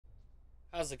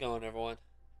How's it going, everyone?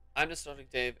 I'm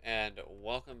Nostalgic Dave, and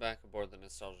welcome back aboard the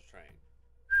Nostalgia Train.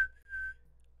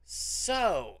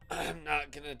 So, I'm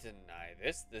not gonna deny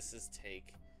this. This is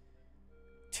take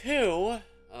 2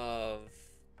 of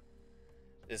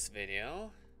this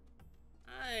video.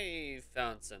 I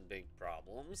found some big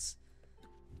problems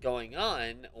going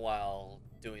on while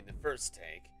doing the first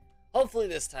take. Hopefully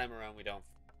this time around we don't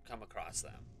come across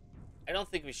them. I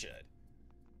don't think we should.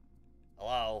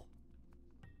 Hello?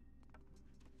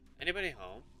 Anybody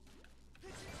home?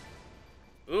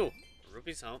 Ooh,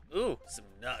 Rupee's home. Ooh, some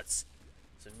nuts.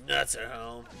 Some nuts are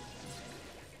home.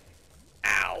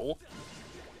 Ow.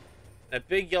 That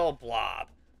big yellow blob.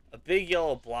 A big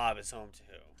yellow blob is home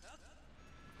too.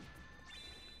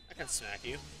 I can smack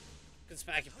you. I can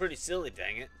smack you pretty silly,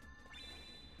 dang it.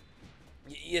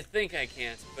 You think I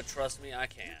can't, but trust me, I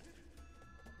can.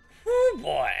 Whoo,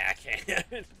 boy, I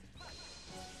can.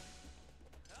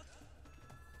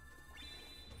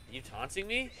 You taunting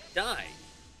me? Die.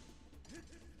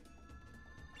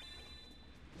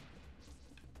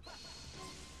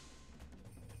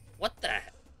 What the?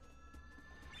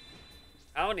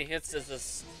 How many hits does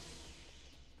this?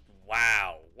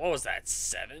 Wow. What was that?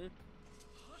 7?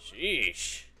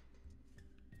 Sheesh.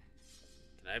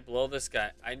 Can I blow this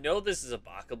guy? I know this is a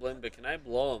Bokoblin, but can I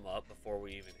blow him up before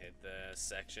we even hit the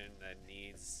section that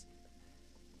needs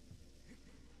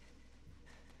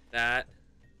that?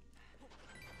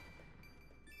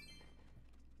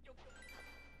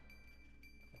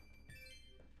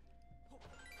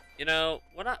 You know,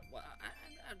 what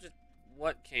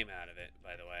came out of it,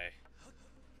 by the way?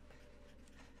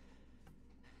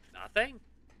 Nothing?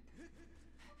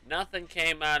 Nothing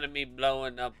came out of me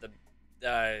blowing up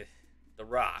the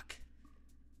rock.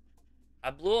 I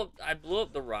blew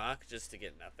up the rock just to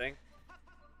get nothing.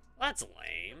 Well, that's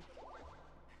lame.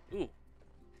 Ooh.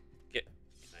 Can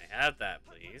I have that,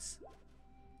 please?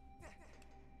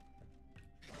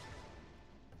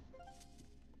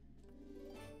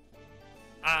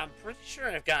 I'm pretty sure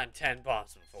I've gotten 10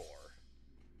 bombs before.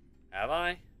 Have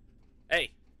I?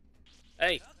 Hey!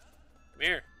 Hey! Come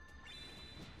here!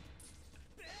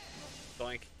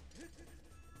 Doink.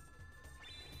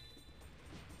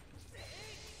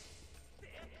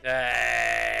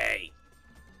 Hey!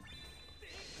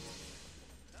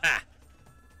 Ah!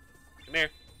 Come here.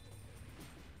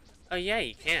 Oh yeah,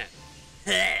 you can.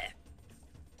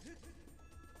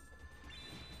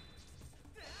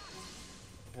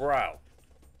 Bro.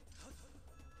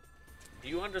 Do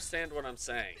you understand what I'm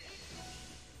saying?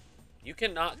 You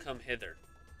cannot come hither.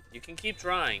 You can keep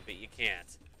trying, but you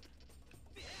can't.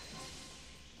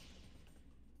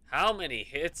 How many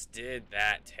hits did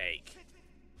that take?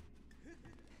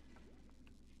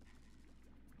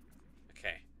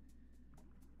 Okay.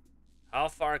 How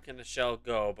far can the shell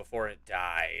go before it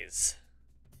dies?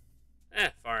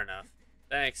 Far enough.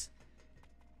 Thanks.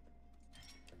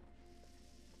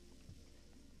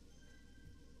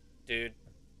 Dude.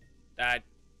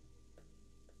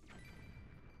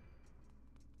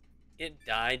 It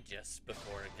died just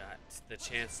before it got the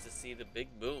chance to see the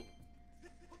big boom.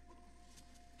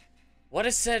 What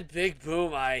is said big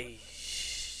boom? I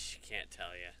can't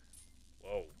tell you.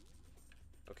 Whoa.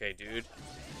 Okay, dude.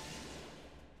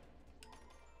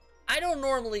 I don't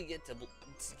normally get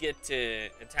to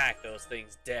attack those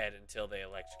things dead until they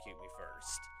electrocute me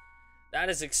first. That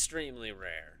is extremely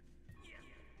rare.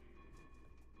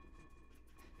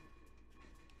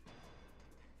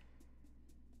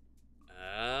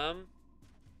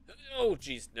 Oh,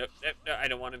 jeez. No, I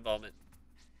don't want involvement.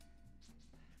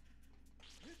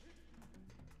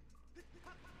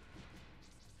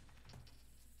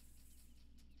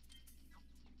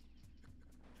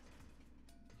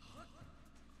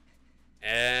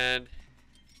 And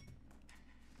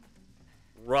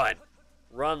run.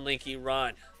 Run, Linky,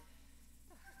 run.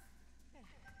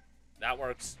 That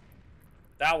works.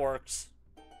 That works.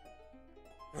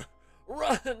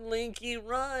 Run, Linky,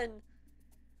 run.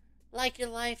 Like your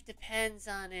life depends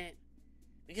on it.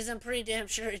 Because I'm pretty damn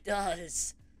sure it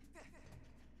does.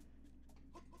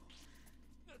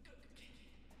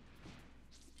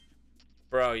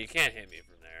 Bro, you can't hit me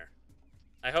from there.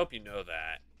 I hope you know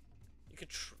that.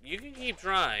 You can keep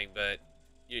trying, but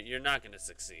you're not going to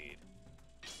succeed.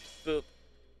 Boop.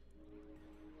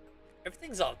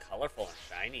 Everything's all colorful and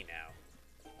shiny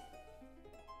now.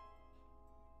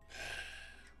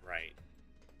 Right.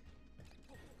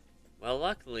 Well,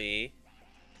 luckily...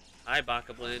 Hi,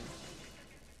 Bokoblin.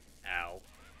 Ow.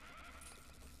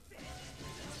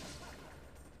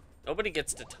 Nobody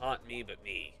gets to taunt me but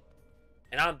me.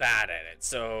 And I'm bad at it,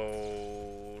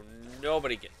 so...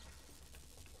 Nobody gets...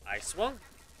 I swung.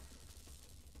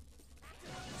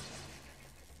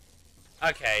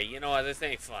 Okay, you know what? This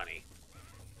ain't funny.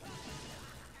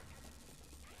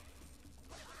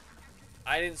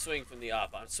 I didn't swing from the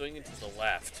up. I'm swinging to the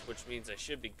left, which means I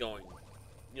should be going,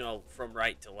 you know, from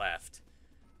right to left.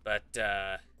 But,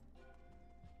 I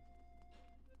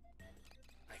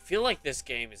feel like this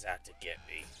game is out to get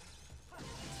me.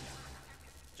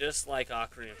 Just like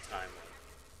Ocarina of Time.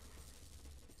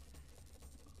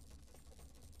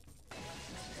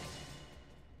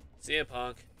 See ya,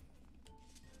 punk.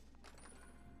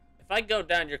 If I go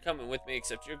down, you're coming with me,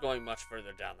 except you're going much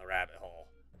further down the rabbit hole.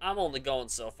 I'm only going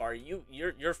so far.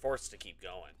 You're forced to keep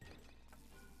going.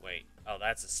 Wait. Oh,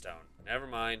 that's a stone. Never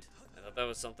mind. I thought that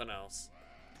was something else.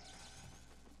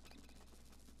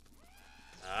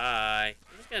 Hi.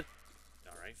 I'm just gonna...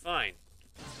 Alright, fine.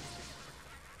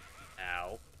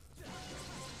 Ow.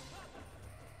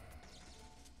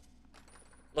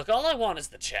 Look, all I want is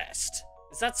the chest.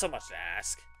 It's not so much to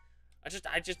ask.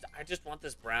 I just want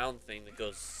this brown thing that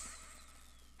goes...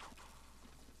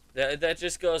 That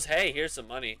just goes, hey, here's some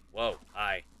money. Whoa,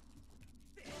 hi.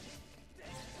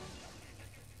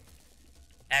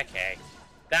 Okay.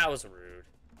 That was rude.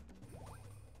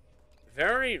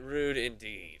 Very rude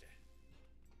indeed.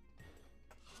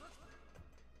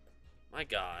 My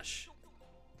gosh.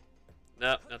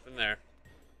 Nope, nothing there.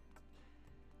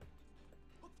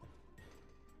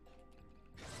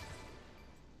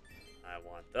 I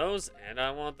want those, and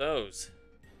I want those.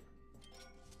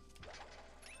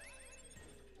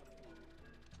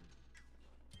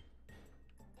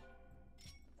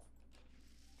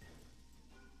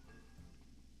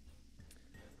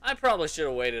 I probably should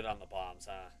have waited on the bombs,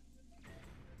 huh?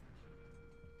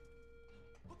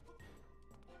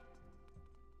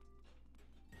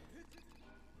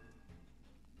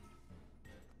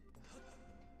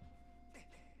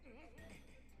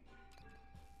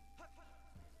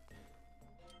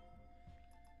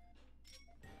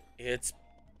 It's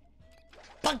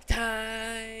bug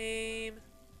time!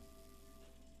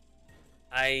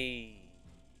 I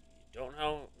don't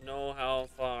know how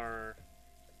far...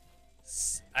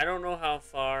 I don't know how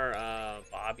far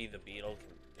Bobby the Beetle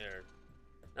can... Or,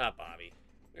 not Bobby.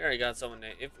 We already got someone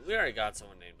named... If we already got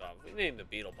someone named Bob, if we named the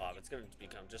Beetle Bob, it's going to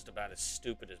become just about as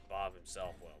stupid as Bob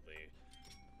himself will be.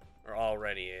 Or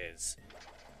already is.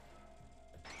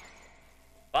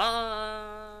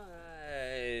 Bye!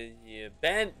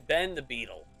 Ben the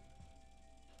Beetle.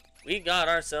 We got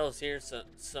ourselves here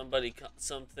something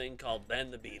called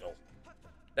Ben the Beetle.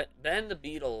 Ben the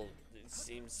Beetle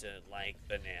seems to like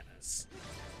bananas.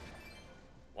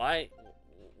 Why?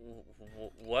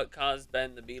 What caused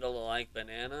Ben the Beetle to like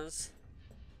bananas?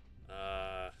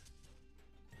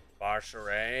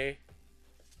 Barcheray?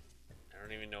 I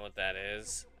don't even know what that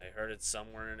is. I heard it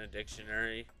somewhere in a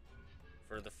dictionary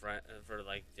for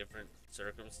like different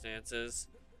circumstances,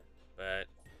 but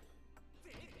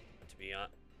to be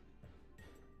honest,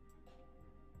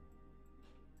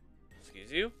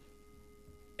 excuse you?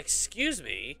 Excuse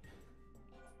me?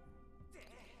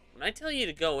 When I tell you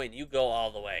to go in, you go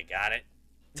all the way, got it?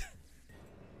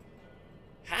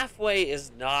 Halfway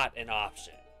is not an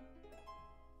option.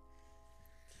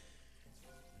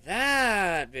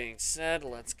 That being said,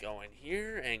 let's go in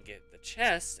here and get the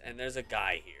chest, and there's a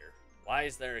guy here. Why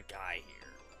is there a guy here?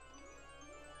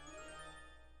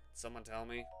 Someone tell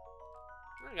me?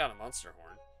 I got a monster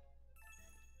horn.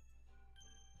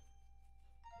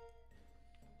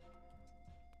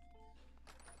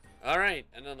 Alright,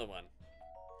 another one.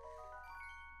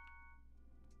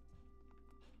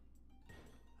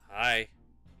 Hi.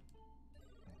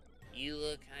 You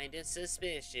look kinda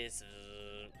suspicious.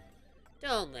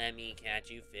 Don't let me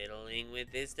catch you fiddling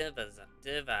with this device.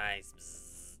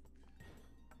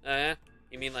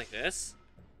 You mean like this?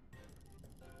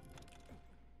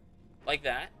 Like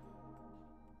that?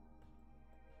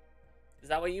 Is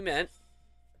that what you meant?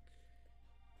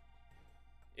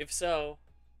 If so,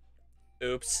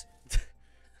 oops.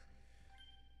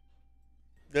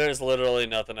 There's literally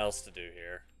nothing else to do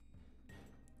here.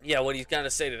 Yeah, what do you gotta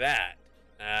say to that?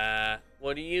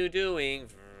 What are you doing?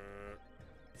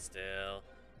 Still,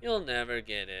 you'll never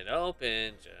get it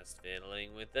open, just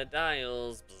fiddling with the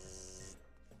dials. Bzz.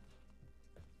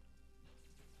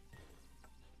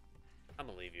 I'm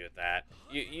gonna leave you at that.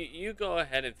 You go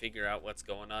ahead and figure out what's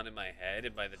going on in my head,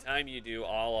 and by the time you do,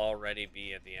 I'll already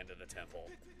be at the end of the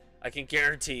temple. I can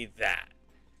guarantee that.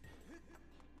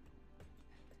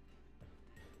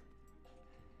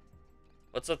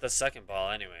 What's with the second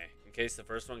ball, anyway? In case the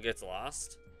first one gets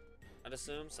lost? I'd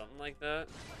assume, something like that.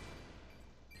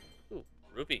 Ooh,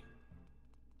 rupee.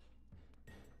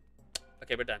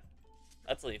 Okay, we're done.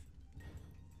 Let's leave.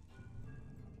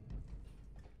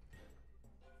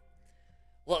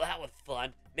 Well, that was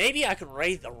fun. Maybe I can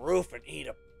raise the roof and eat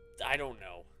a... I don't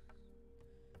know.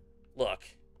 Look,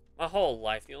 my whole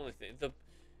life, the only thing...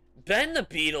 Ben the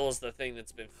Beetle is the thing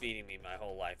that's been feeding me my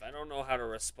whole life. I don't know how to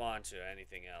respond to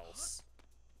anything else.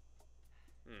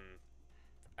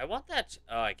 I want that...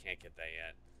 Oh, I can't get that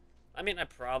yet. I mean, I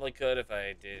probably could if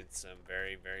I did some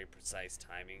very, very precise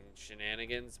timing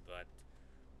shenanigans, but...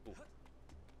 Ooh.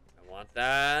 I want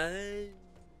that...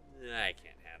 I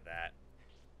can't have that.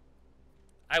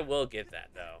 I will get that,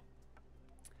 though.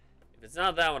 If it's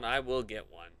not that one, I will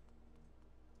get one.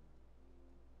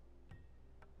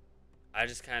 I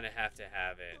just kind of have to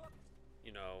have it,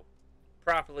 you know,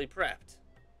 properly prepped.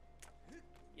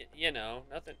 You know,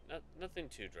 nothing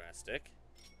too drastic.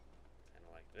 Kind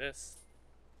of like this.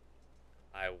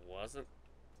 I wasn't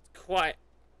quite...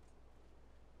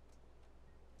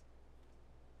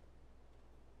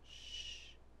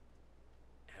 Shh.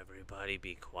 Everybody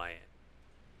be quiet.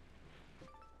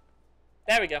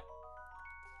 There we go.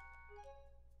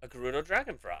 A Gerudo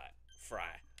dragonfly.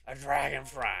 A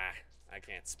dragonfly. I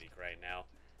can't speak right now.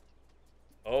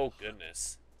 Oh,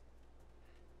 goodness.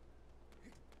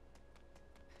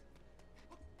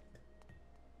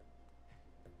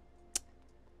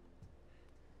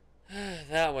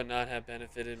 That would not have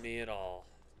benefited me at all.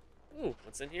 Ooh,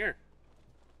 what's in here?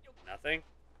 Nothing?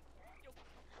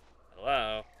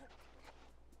 Hello?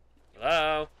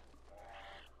 Hello?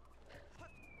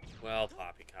 Well,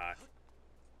 poppycock.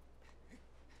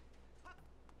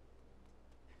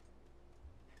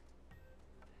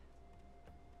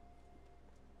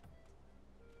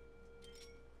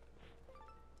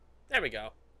 There we go.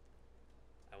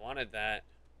 I wanted that.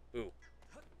 Ooh.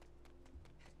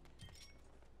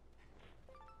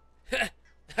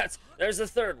 There's the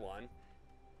third one.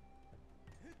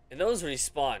 And those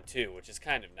respawn too, which is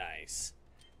kind of nice.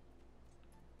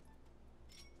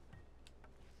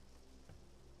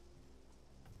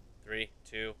 Three,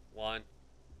 two, one.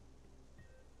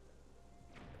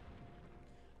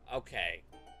 Okay.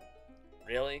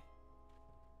 Really?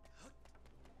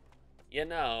 You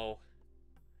know,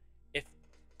 if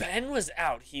Ben was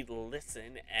out, he'd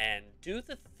listen and do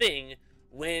the thing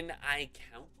when I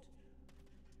count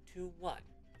to 1.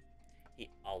 He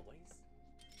always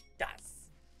does.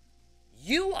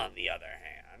 You, on the other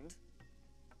hand,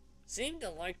 seem to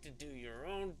like to do your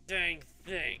own dang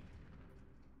thing.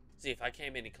 See, if I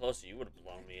came any closer, you would have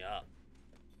blown me up.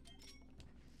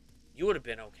 You would have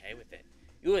been okay with it.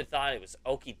 You would have thought it was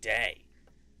okie day.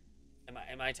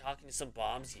 Am I talking to some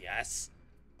bombs? Yes.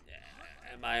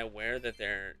 Am I aware that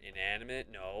they're inanimate?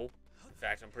 No. In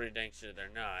fact, I'm pretty dang sure they're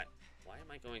not. Why am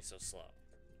I going so slow?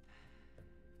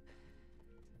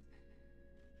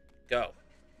 Go.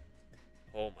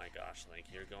 Oh my gosh, Link,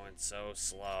 you're going so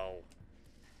slow.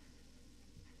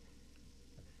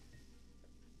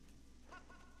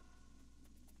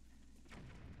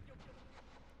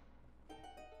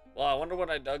 Well, I wonder what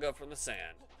I dug up from the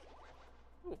sand.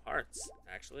 Ooh, hearts.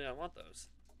 Actually, I want those.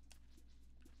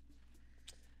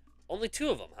 Only 2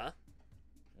 of them, huh?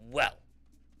 Well.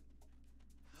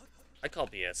 I call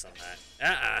BS on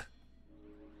that.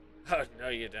 Oh, no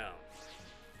you don't.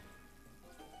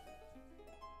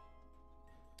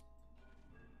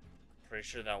 Pretty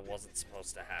sure that wasn't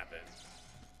supposed to happen.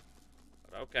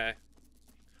 But okay.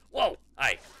 Whoa!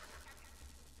 Hi!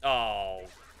 Oh,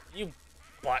 you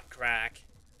butt crack.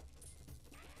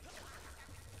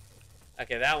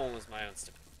 Okay, that one was my own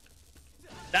stupid.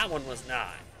 That one was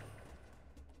not.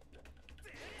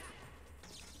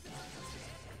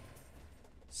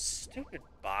 Stupid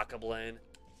Bokoblin.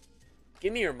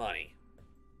 Give me your money.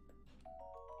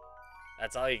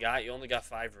 That's all you got? You only got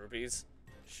 5 rupees?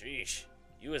 Sheesh.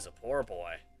 You as a poor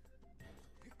boy.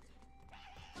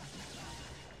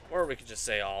 Or we could just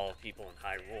say all people in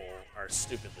Hyrule are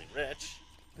stupidly rich.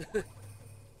 Come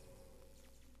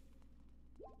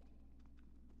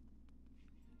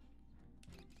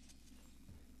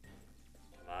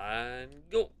on,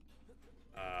 go.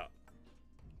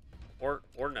 Or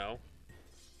no.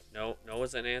 No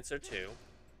is an answer too.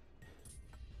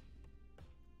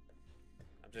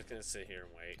 I'm just gonna sit here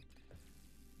and wait.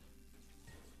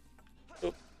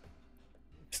 Oop.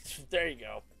 There you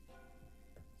go.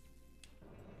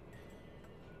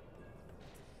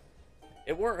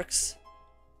 It works.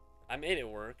 I made it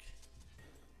work.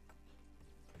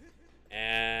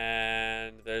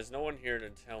 And there's no one here to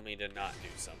tell me to not do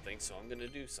something, so I'm gonna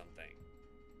do something.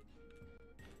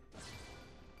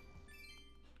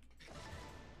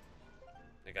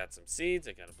 I got some seeds,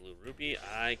 I got a blue rupee,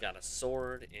 I got a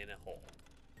sword in a hole.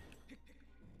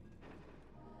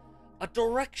 A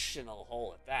directional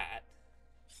hole at that.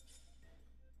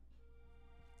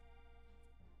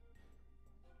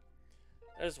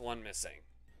 There's one missing.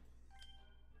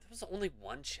 was only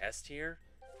one chest here?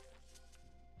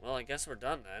 Well, I guess we're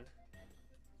done then.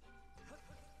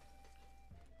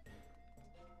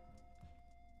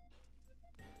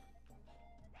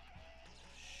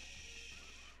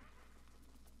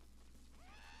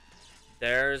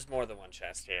 There's more than one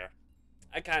chest here.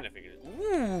 I kind of figured.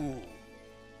 Ooh!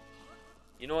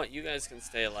 You know what? You guys can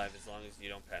stay alive as long as you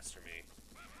don't pester me.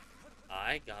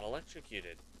 I got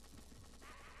electrocuted.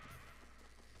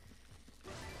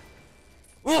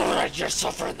 Alright, you're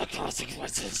suffering the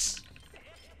consequences.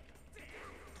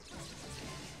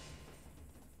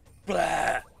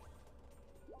 Blah!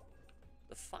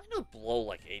 The final blow,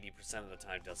 like 80% of the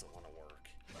time, doesn't want to work.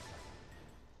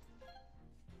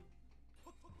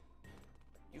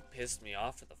 You pissed me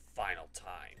off for the final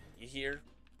time. You hear?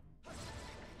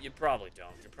 You probably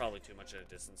don't. You're probably too much at a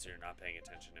distance, so you're not paying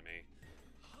attention to me.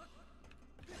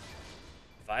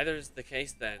 If either is the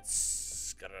case, then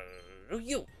screw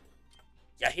you.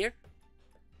 You hear?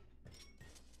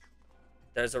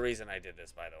 There's a reason I did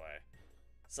this, by the way.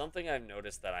 Something I've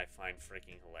noticed that I find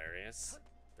freaking hilarious.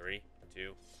 3,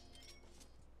 2.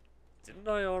 Didn't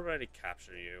I already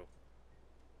capture you?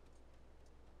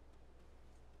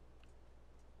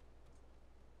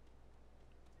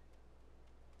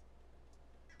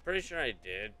 Pretty sure I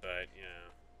did, but, you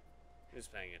know, who's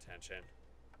paying attention?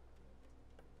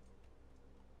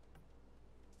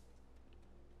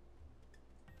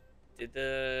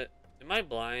 Am I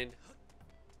blind?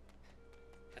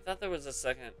 I thought there was a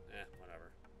second,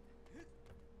 whatever.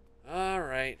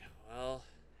 Alright, well,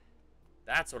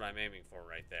 that's what I'm aiming for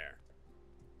right there.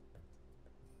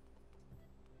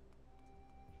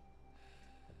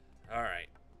 Alright.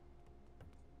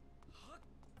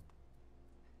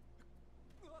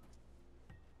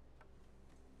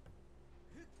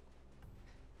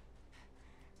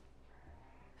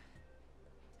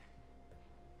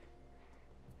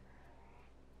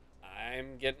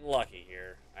 I'm getting lucky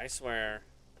here, I swear.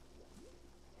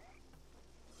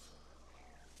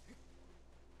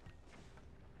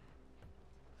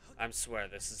 I swear,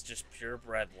 this is just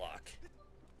purebred luck.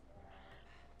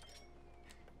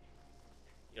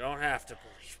 You don't have to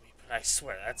believe me, but I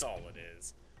swear, that's all it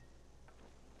is.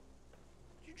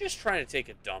 You're just trying to take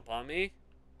a dump on me?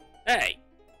 Hey!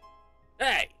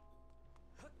 Hey!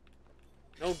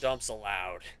 No dumps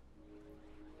allowed.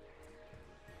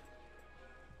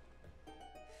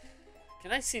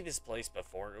 Can I see this place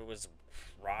before? It was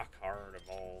rock hard of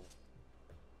old.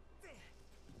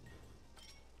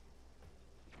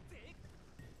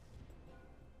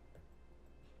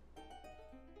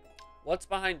 What's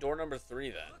behind door number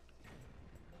 3 then?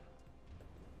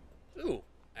 Ooh,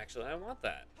 actually I want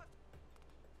that.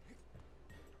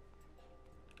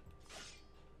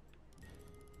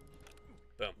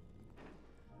 Boom.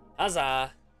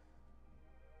 Huzzah!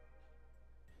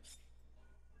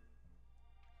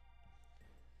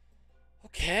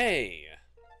 Okay.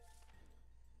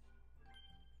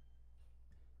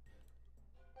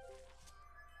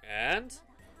 And?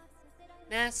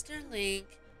 Master Link,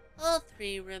 all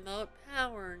 3 remote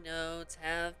power nodes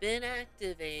have been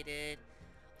activated.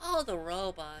 All the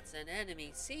robots and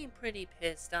enemies seem pretty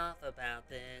pissed off about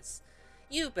this.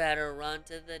 You better run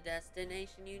to the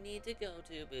destination you need to go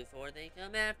to before they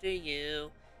come after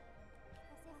you.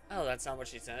 Oh, that's not what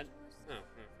she said?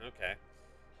 Oh, okay.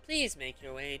 Please make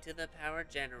your way to the power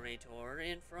generator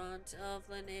in front of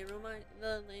the Nehru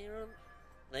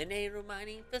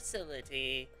mining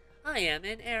facility. I am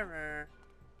in error.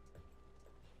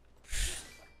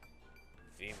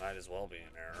 V might as well be in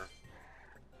error.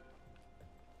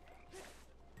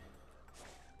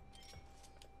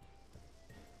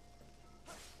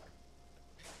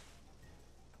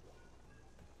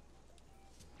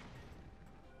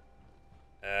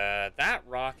 That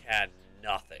rock had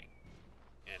nothing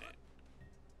in it.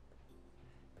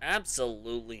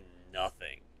 Absolutely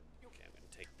nothing. Okay, I'm gonna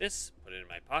take this, put it in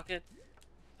my pocket.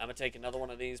 I'm gonna take another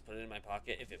one of these, put it in my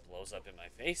pocket. If it blows up in my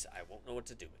face, I won't know what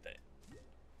to do with it.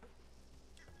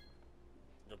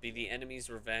 It'll be the enemy's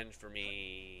revenge for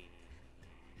me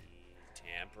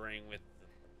tampering with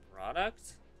the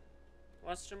product?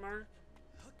 Question mark?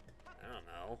 I don't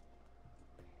know.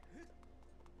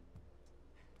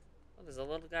 Oh, there's a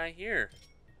little guy here.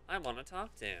 I want to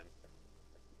talk to him.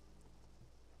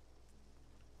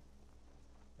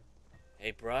 Hey,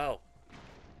 bro.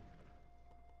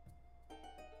 I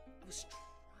was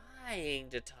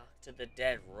trying to talk to the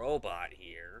dead robot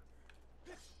here.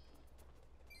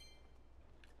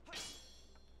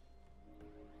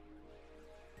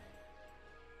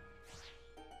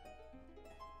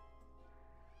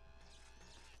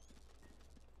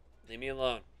 Leave me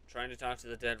alone. I'm trying to talk to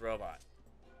the dead robot.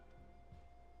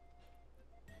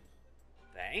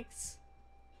 Thanks.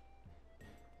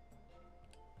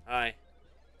 Hi.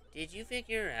 Did you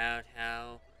figure out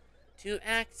how to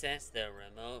access the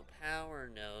remote power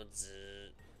nodes?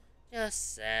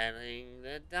 Just setting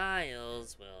the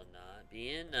dials will not be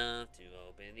enough to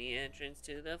open the entrance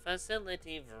to the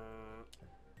facility.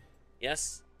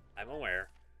 Yes, I'm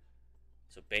aware.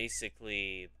 So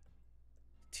basically,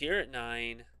 tier at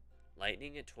 9,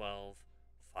 lightning at 12,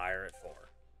 fire at 4.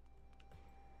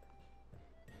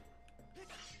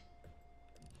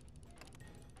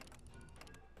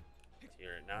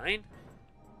 Tier at 9.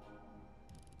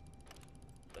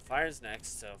 The fire's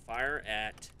next, so fire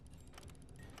at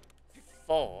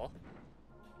 4.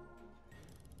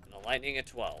 And the lightning at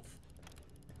 12.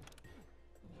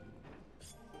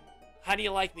 How do you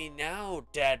like me now,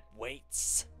 dead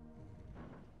weights?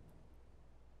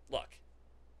 Look,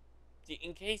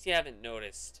 in case you haven't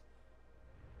noticed,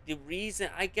 the reason,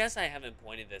 I guess I haven't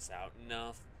pointed this out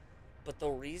enough, but the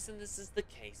reason this is the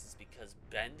case is because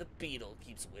Ben the Beetle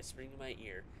keeps whispering in my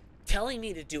ear, telling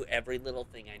me to do every little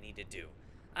thing I need to do.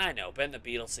 I know, Ben the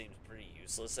Beetle seems pretty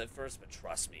useless at first, but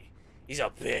trust me, he's a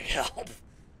big help.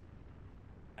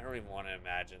 I don't even want to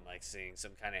imagine, like, seeing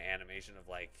some kind of animation of,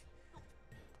 like,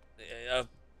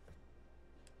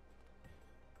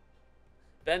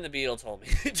 Ben the Beetle told me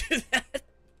to do that.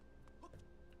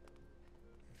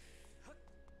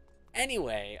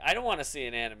 Anyway, I don't want to see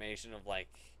an animation of, like,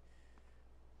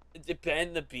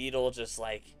 Ben the Beetle just,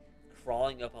 like,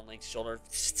 crawling up on Link's shoulder.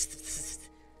 Just,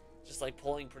 like,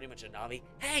 pulling pretty much a Navi.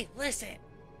 Hey, listen!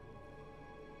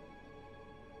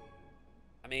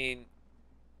 I mean,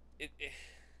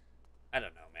 I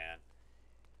don't know, man.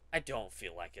 I don't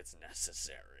feel like it's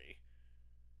necessary.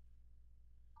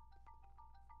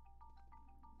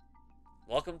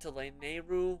 Welcome to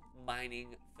Nehru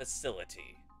Mining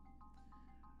Facility.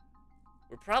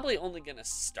 We're probably only going to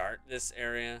start this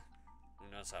area. Who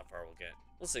knows how far we'll get.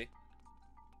 We'll see.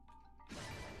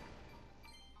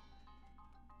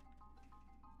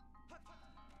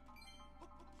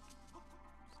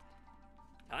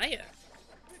 Hiya.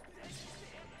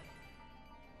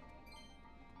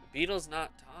 The Beetle's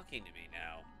not talking to me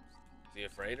now. Is he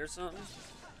afraid or something?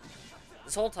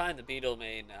 This whole time, the Beetle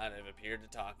may not have appeared to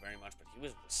talk very much, but he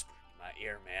was whispering in my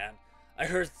ear, man. I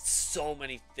heard so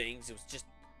many things. It was just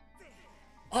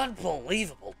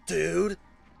unbelievable, dude.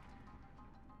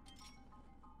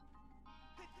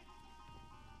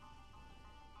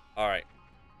 Alright.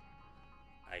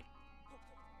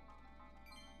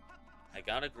 I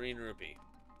got a green rupee.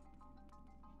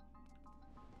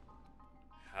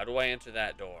 How do I enter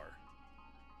that door?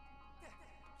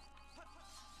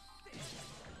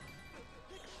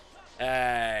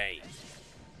 Hey.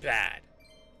 Bad.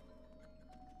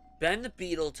 Ben the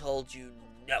Beetle told you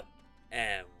no.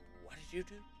 And what did you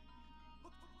do?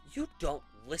 You don't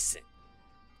listen.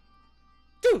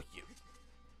 Do you?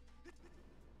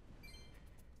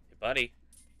 Hey, buddy.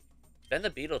 Ben the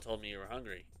Beetle told me you were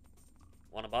hungry.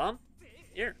 Want a bomb?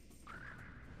 Here.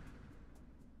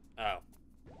 Oh.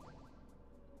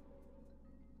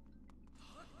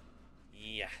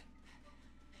 Yeah.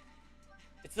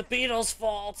 It's the Beetle's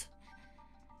fault!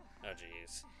 Oh,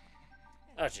 jeez.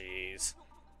 Oh, jeez.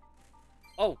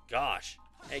 Oh, gosh.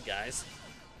 Hey, guys.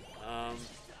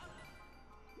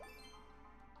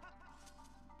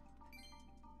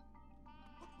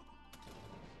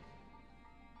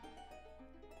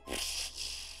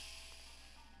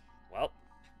 Well.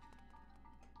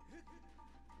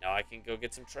 Now I can go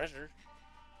get some treasure.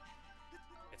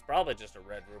 It's probably just a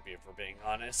red rupee, if we're being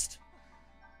honest.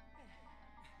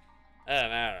 I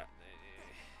don't know.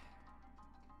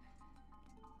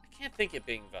 I can't think it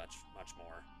being much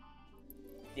more.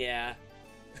 Yeah.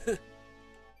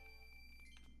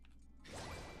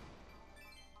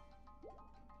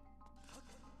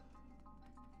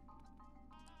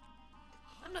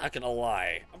 I'm not gonna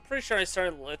lie. I'm pretty sure I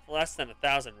started with less than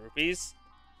 1,000 rupees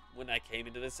when I came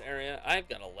into this area. I've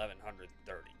got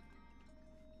 1,130.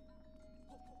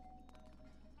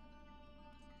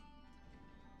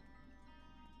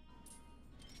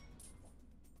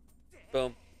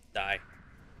 Boom. Die.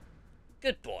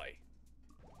 Good boy.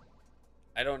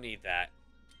 I don't need that.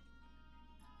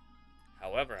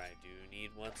 However, I do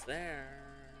need what's there.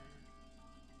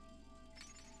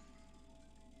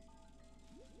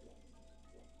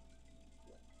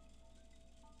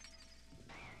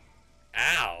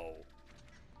 Ow!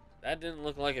 That didn't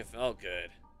look like it felt good.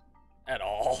 At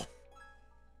all.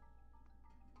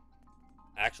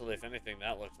 Actually, if anything,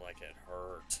 that looked like it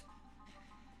hurt.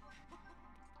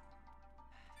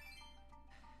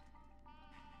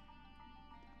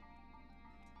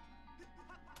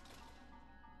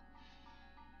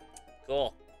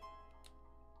 Cool.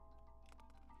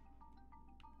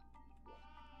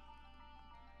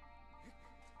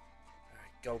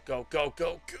 Go, go, go,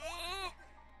 go, go!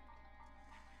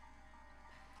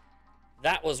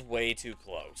 That was way too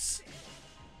close.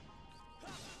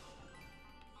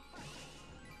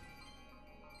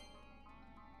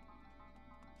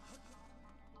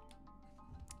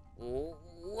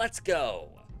 Let's go.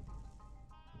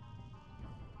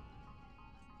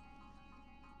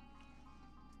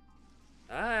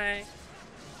 Hi.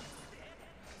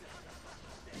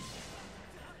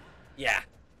 Yeah.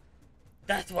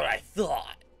 That's what I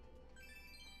thought.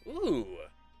 Ooh.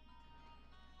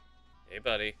 Hey,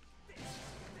 buddy.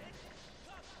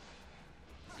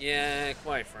 Yeah,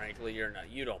 quite frankly,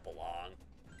 you don't belong.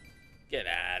 Get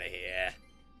out of here.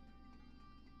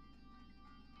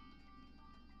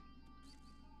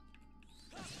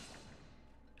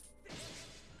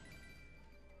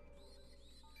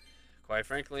 Quite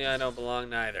frankly, I don't belong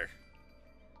neither.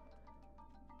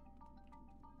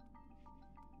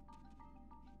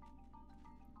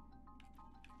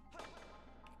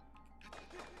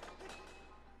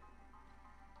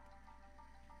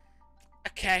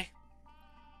 Okay.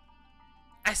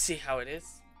 I see how it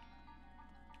is.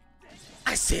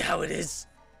 I see how it is.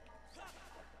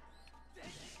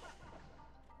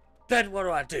 Ben, what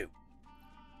do I do?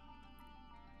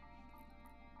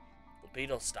 The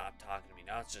beetle stopped talking to me.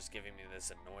 Now it's just giving me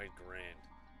this annoyed grin.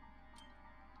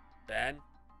 Ben?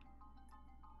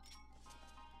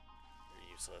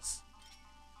 You're useless.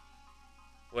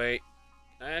 Wait.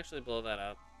 Can I actually blow that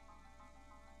up?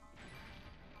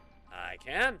 I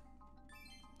can.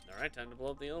 Alright, time to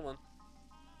blow up the other one.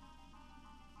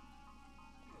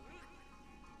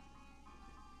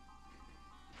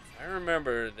 I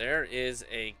remember there is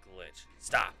a glitch.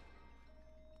 Stop.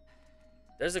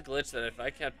 There's a glitch that if I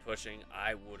kept pushing,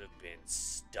 I would have been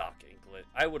stuck in glitch.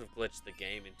 I would have glitched the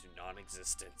game into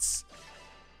non-existence.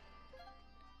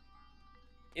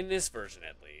 In this version,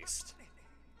 at least.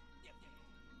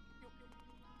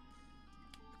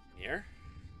 Here.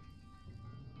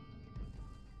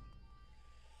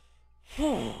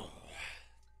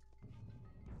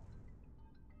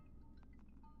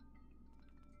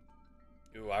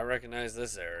 Ooh, I recognize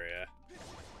this area.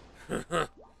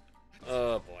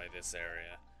 Oh boy, this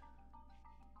area.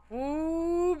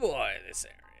 Ooh boy, this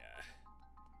area.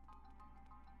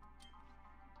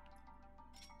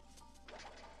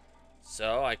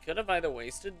 So, I could have either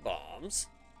wasted bombs,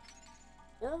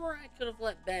 or I could have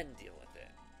let Ben deal with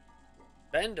it.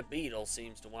 Ben the Beetle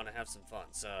seems to want to have some fun,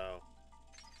 so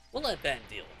we'll let Ben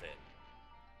deal with it.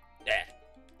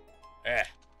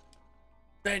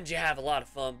 Ben, you have a lot of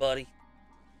fun, buddy.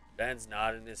 Ben's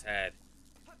nodding his head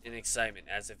in excitement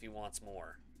as if he wants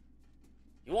more.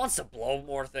 He wants to blow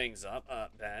more things up.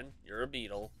 Ben, you're a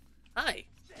beetle. Hi.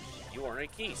 You are a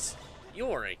Keese.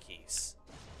 You're a Keese.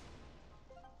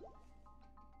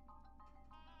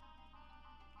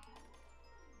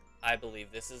 I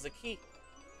believe this is a key.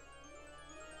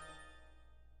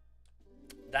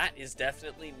 That is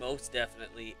definitely, most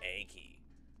definitely a key.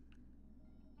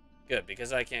 Good,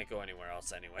 because I can't go anywhere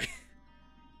else anyway.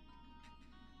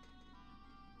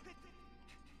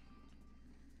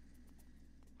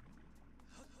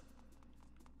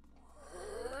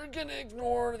 We're gonna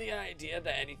ignore the idea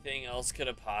that anything else could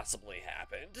have possibly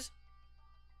happened.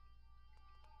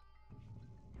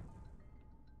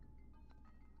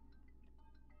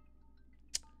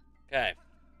 Okay.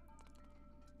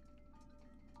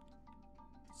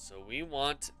 So we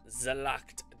want the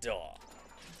locked door.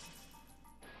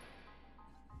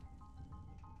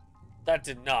 That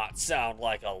did not sound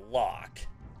like a lock.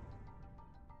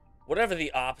 Whatever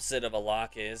the opposite of a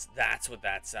lock is, that's what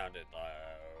that sounded like.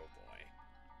 Oh boy.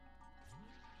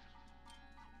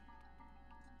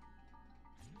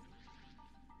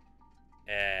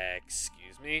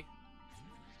 Excuse me?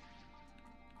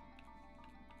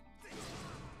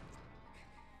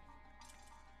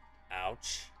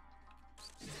 Ouch.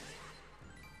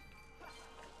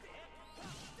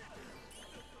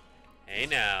 Hey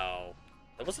now.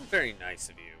 That wasn't very nice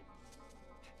of you.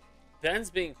 Ben's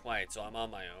being quiet, so I'm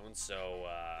on my own, so,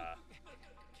 I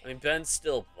mean, Ben's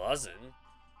still buzzing.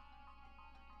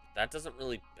 That doesn't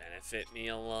really benefit me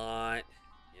a lot,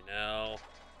 you know?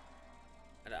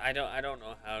 I don't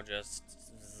know how just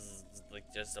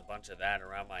a bunch of that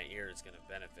around my ear is gonna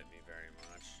benefit me very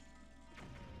much.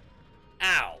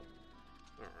 Ow!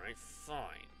 Alright,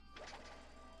 fine.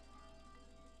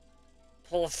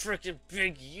 Pull a frickin'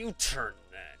 big U-turn,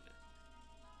 then.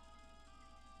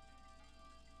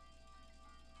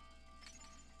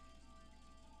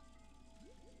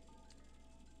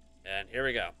 And here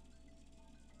we go.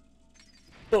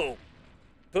 Boom!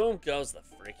 Boom goes the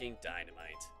freaking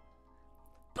dynamite.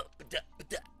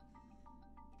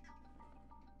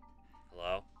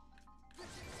 Hello?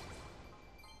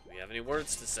 have any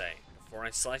words to say before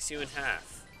I slice you in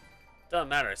half? Doesn't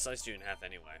matter, I sliced you in half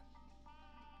anyway.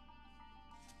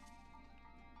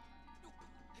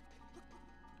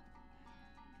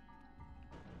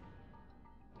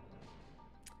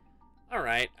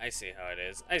 Alright, I see how it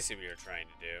is. I see what you're trying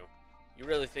to do. You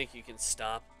really think you can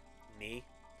stop me?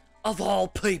 Of all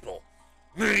people!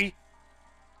 Me?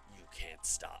 You can't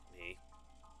stop me.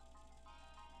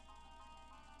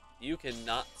 You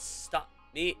cannot stop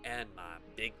me and my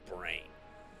big brain.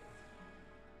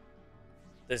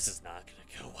 This is not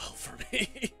gonna go well for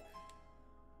me.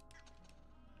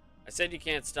 I said you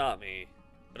can't stop me,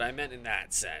 but I meant in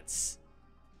that sense.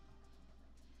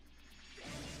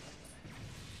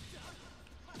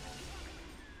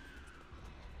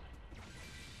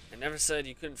 I never said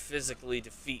you couldn't physically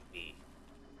defeat me.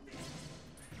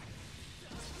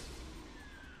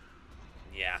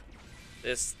 Yeah.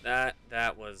 That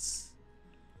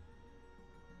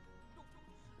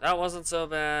wasn't so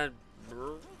bad.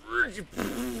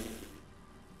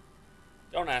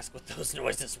 Don't ask what those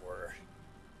noises were.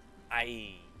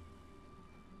 I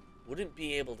wouldn't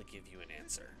be able to give you an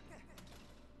answer.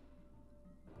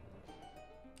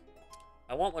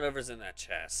 I want whatever's in that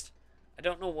chest. I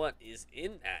don't know what is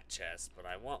in that chest, but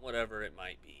I want whatever it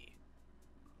might be.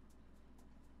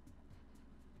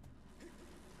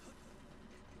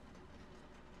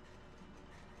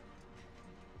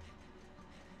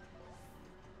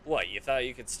 What, you thought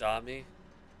you could stop me?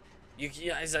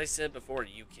 As I said before,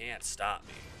 you can't stop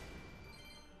me.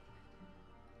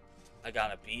 I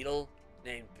got a beetle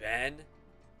named Ben.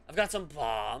 I've got some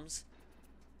bombs.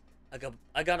 I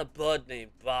got a bud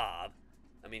named Bob.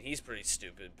 I mean, he's pretty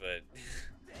stupid, but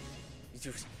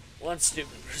one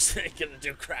stupid person ain't gonna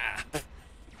do crap.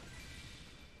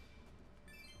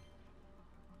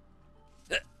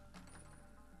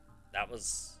 That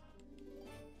was...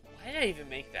 Why did I even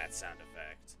make that sound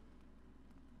effect?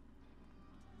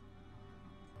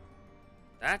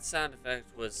 That sound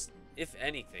effect was, if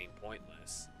anything,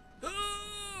 pointless.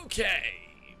 Okay,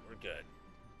 we're good.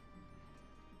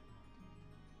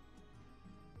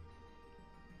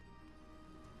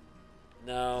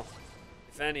 No,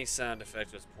 if any sound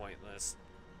effect was pointless,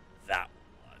 that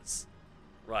one was.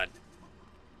 Run.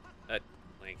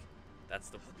 Link, that's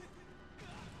the...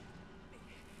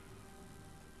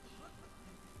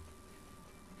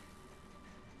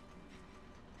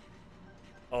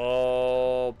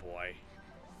 Oh, boy.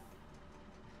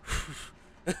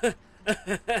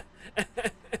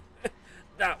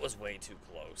 That was way too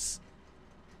close.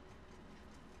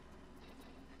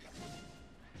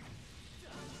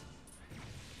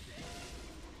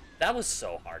 That was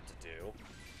so hard to do.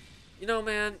 You know,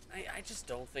 man, I just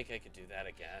don't think I could do that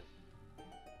again.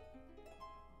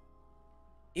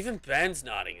 Even Ben's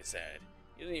nodding his head.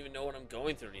 He doesn't even know what I'm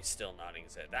going through and he's still nodding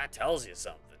his head. That tells you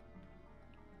something.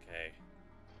 Okay.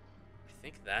 I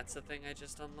think that's the thing I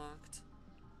just unlocked.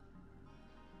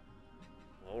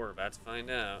 Well, we're about to find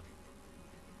out.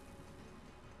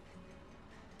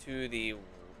 To the...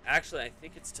 Actually, I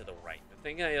think it's to the right. The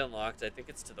thing I unlocked, I think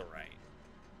it's to the right.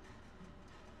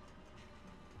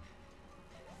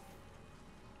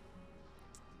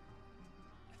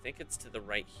 I think it's to the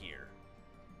right here.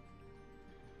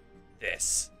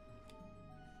 This.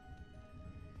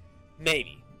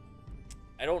 Maybe.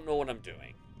 I don't know what I'm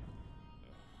doing.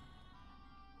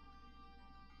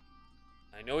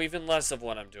 I know even less of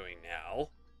what I'm doing now.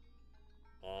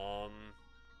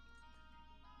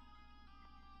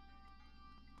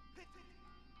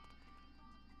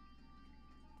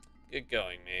 Good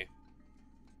going, me.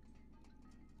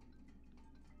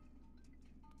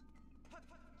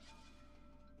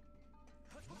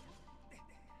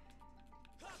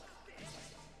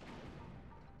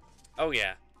 Oh,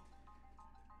 yeah.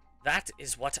 That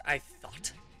is what I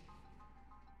thought.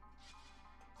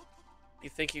 You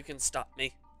think you can stop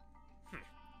me?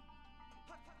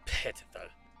 Pitiful.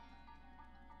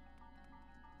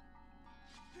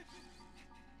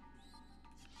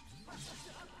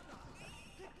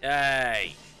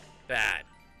 Hey! Bad.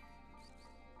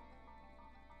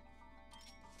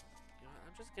 You know,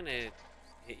 I'm just gonna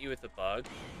hit you with a bug.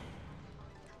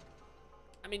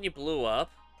 I mean, you blew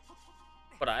up.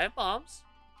 But I have bombs.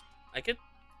 I could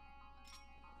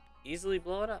easily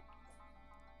blow it up.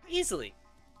 Easily.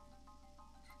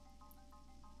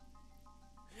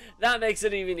 That makes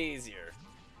it even easier.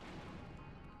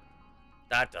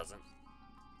 That doesn't.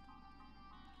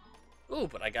 Ooh,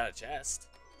 but I got a chest.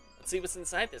 Let's see what's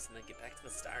inside this and then get back to the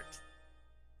start.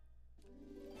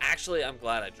 Actually, I'm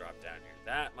glad I dropped down here.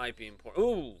 That might be important.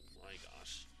 Ooh, my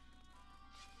gosh.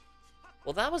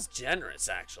 Well, that was generous,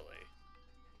 actually.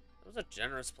 That was a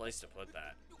generous place to put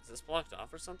that. Is this blocked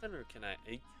off or something, or can I...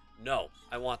 No,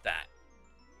 I want that.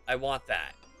 I want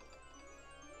that.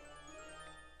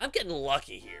 I'm getting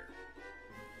lucky here.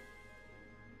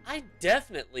 I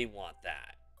definitely want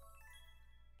that.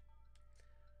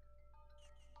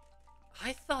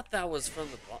 I thought that was from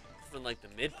like the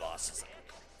mid bosses.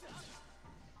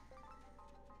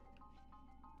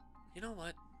 You know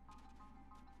what?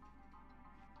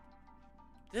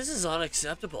 This is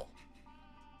unacceptable.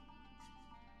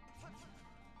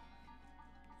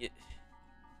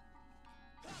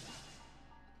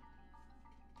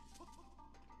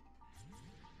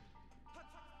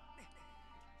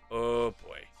 Oh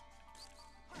boy.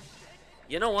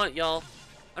 You know what, y'all?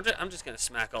 I'm just gonna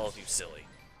smack all of you silly.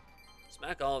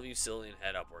 Smack all of you silly and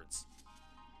head upwards.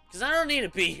 Because I don't need to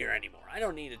be here anymore. I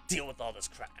don't need to deal with all this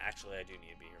crap. Actually, I do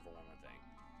need to be here for one more thing.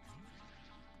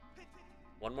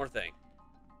 One more thing.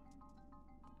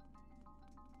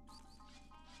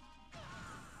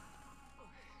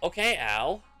 Okay,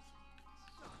 ow.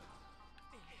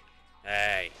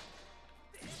 Hey.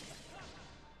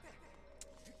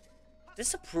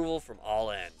 Disapproval from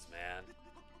all ends, man.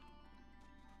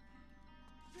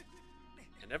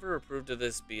 I never approved of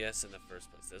this BS in the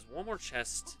first place. There's one more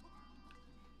chest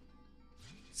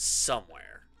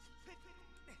somewhere.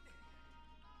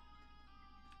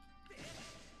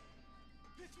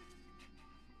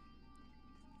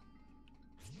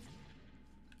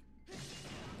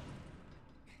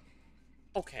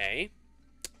 Okay.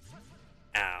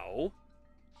 Ow.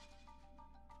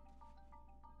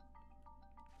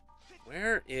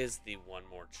 Where is the one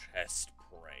more chest,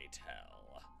 pray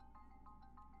tell?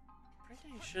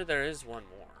 Pretty sure there is one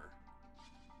more.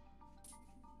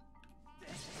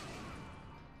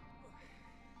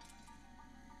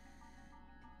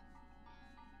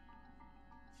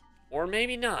 Or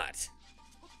maybe not.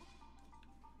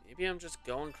 Maybe I'm just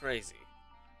going crazy.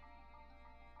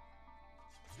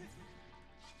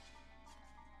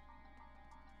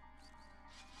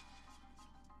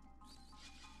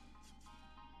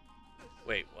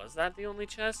 Wait, was that the only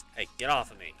chest? Hey, get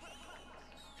off of me.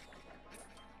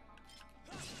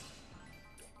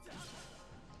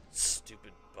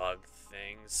 Stupid bug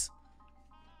things.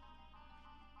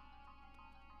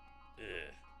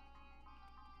 Ugh.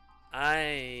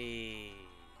 I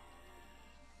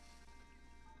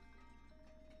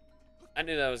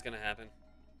knew that was gonna happen.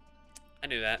 I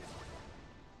knew that.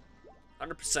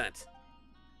 100%.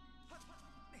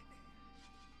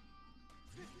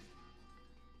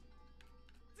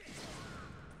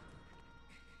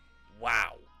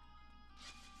 Wow.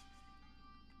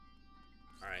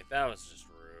 Alright, that was just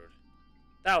rude.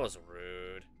 That was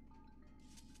rude.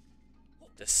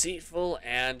 Deceitful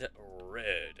and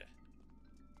rude.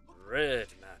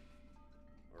 Rude, man.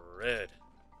 Rude.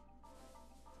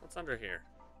 What's under here?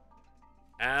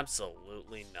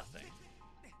 Absolutely nothing.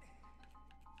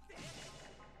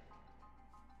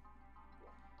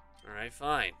 Alright,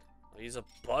 fine. I'll use a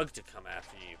bug to come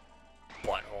after you,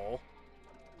 butthole.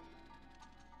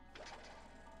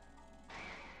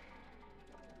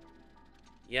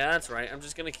 Yeah, that's right. I'm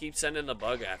just gonna keep sending the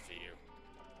bug after you.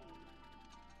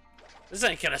 This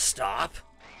ain't gonna stop.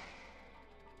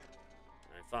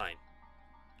 Alright, fine.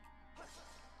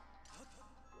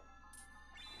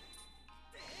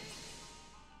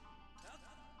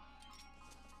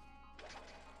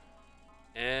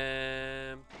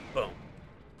 And boom.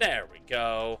 There we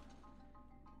go.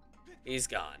 He's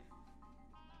gone.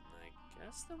 I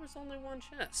guess there was only one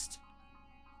chest.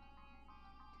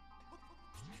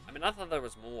 I mean, I thought there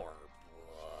was more,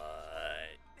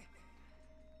 but...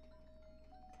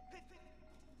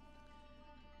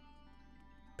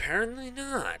 apparently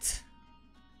not.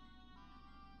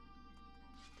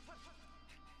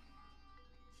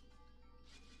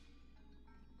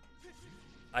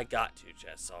 I got 2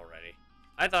 chests already.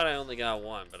 I thought I only got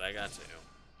 1, but I got 2.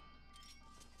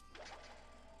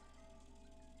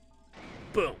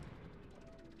 Boom.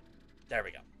 There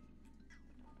we go.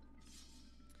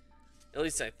 At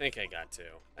least I think I got 2.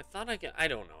 I thought I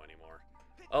don't know anymore.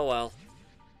 Oh well.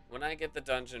 When I get the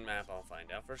dungeon map, I'll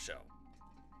find out for sure.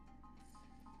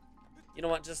 You know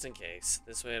what, just in case.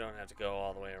 This way I don't have to go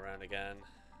all the way around again.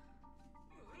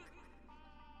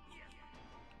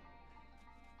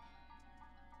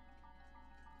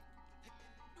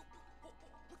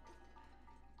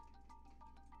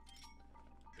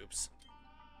 Oops.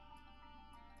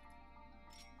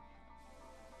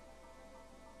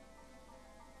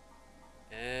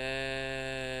 And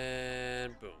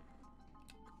boom.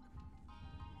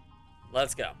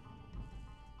 Let's go.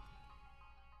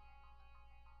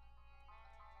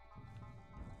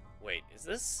 Wait, is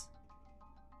this?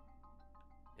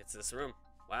 It's this room.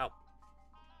 Wow.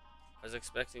 I was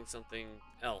expecting something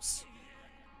else.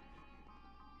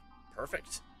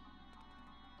 Perfect.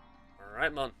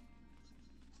 Alright, man.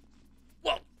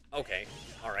 Whoa! Okay.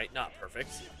 Alright, not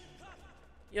perfect.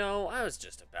 Yo, I was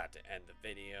just about to end the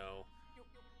video.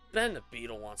 Ben the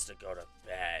Beetle wants to go to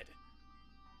bed.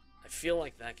 I feel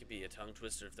like that could be a tongue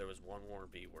twister if there was one more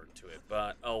B word to it,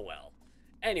 but oh well.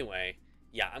 Anyway,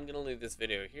 yeah, I'm gonna leave this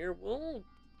video here. We'll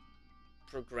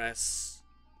progress.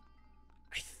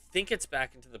 I think it's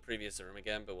back into the previous room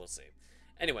again, but we'll see.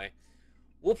 Anyway,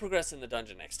 we'll progress in the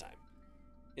dungeon next time.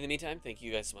 In the meantime, thank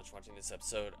you guys so much for watching this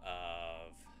episode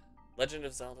of Legend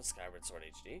of Zelda Skyward Sword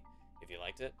HD. If you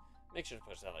liked it, make sure to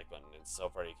push that like button, and so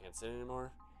far you can't see it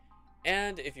anymore.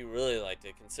 And if you really liked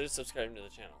it, consider subscribing to the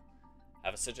channel.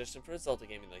 Have a suggestion for a Zelda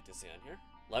game you'd like to see on here?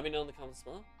 Let me know in the comments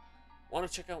below. Want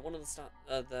to check out one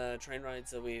of the train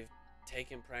rides that we've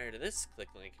taken prior to this?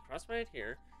 Click the link across right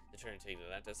here. The train will take you to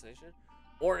that destination.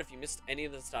 Or if you missed any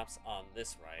of the stops on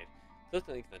this ride, click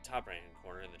the link in the top right hand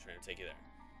corner and the train will take you there.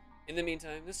 In the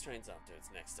meantime, this train's off to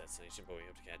its next destination, but we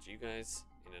hope to catch you guys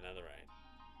in another ride.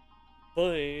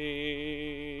 Bye!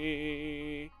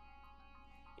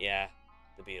 Yeah,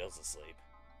 the Beetle's asleep.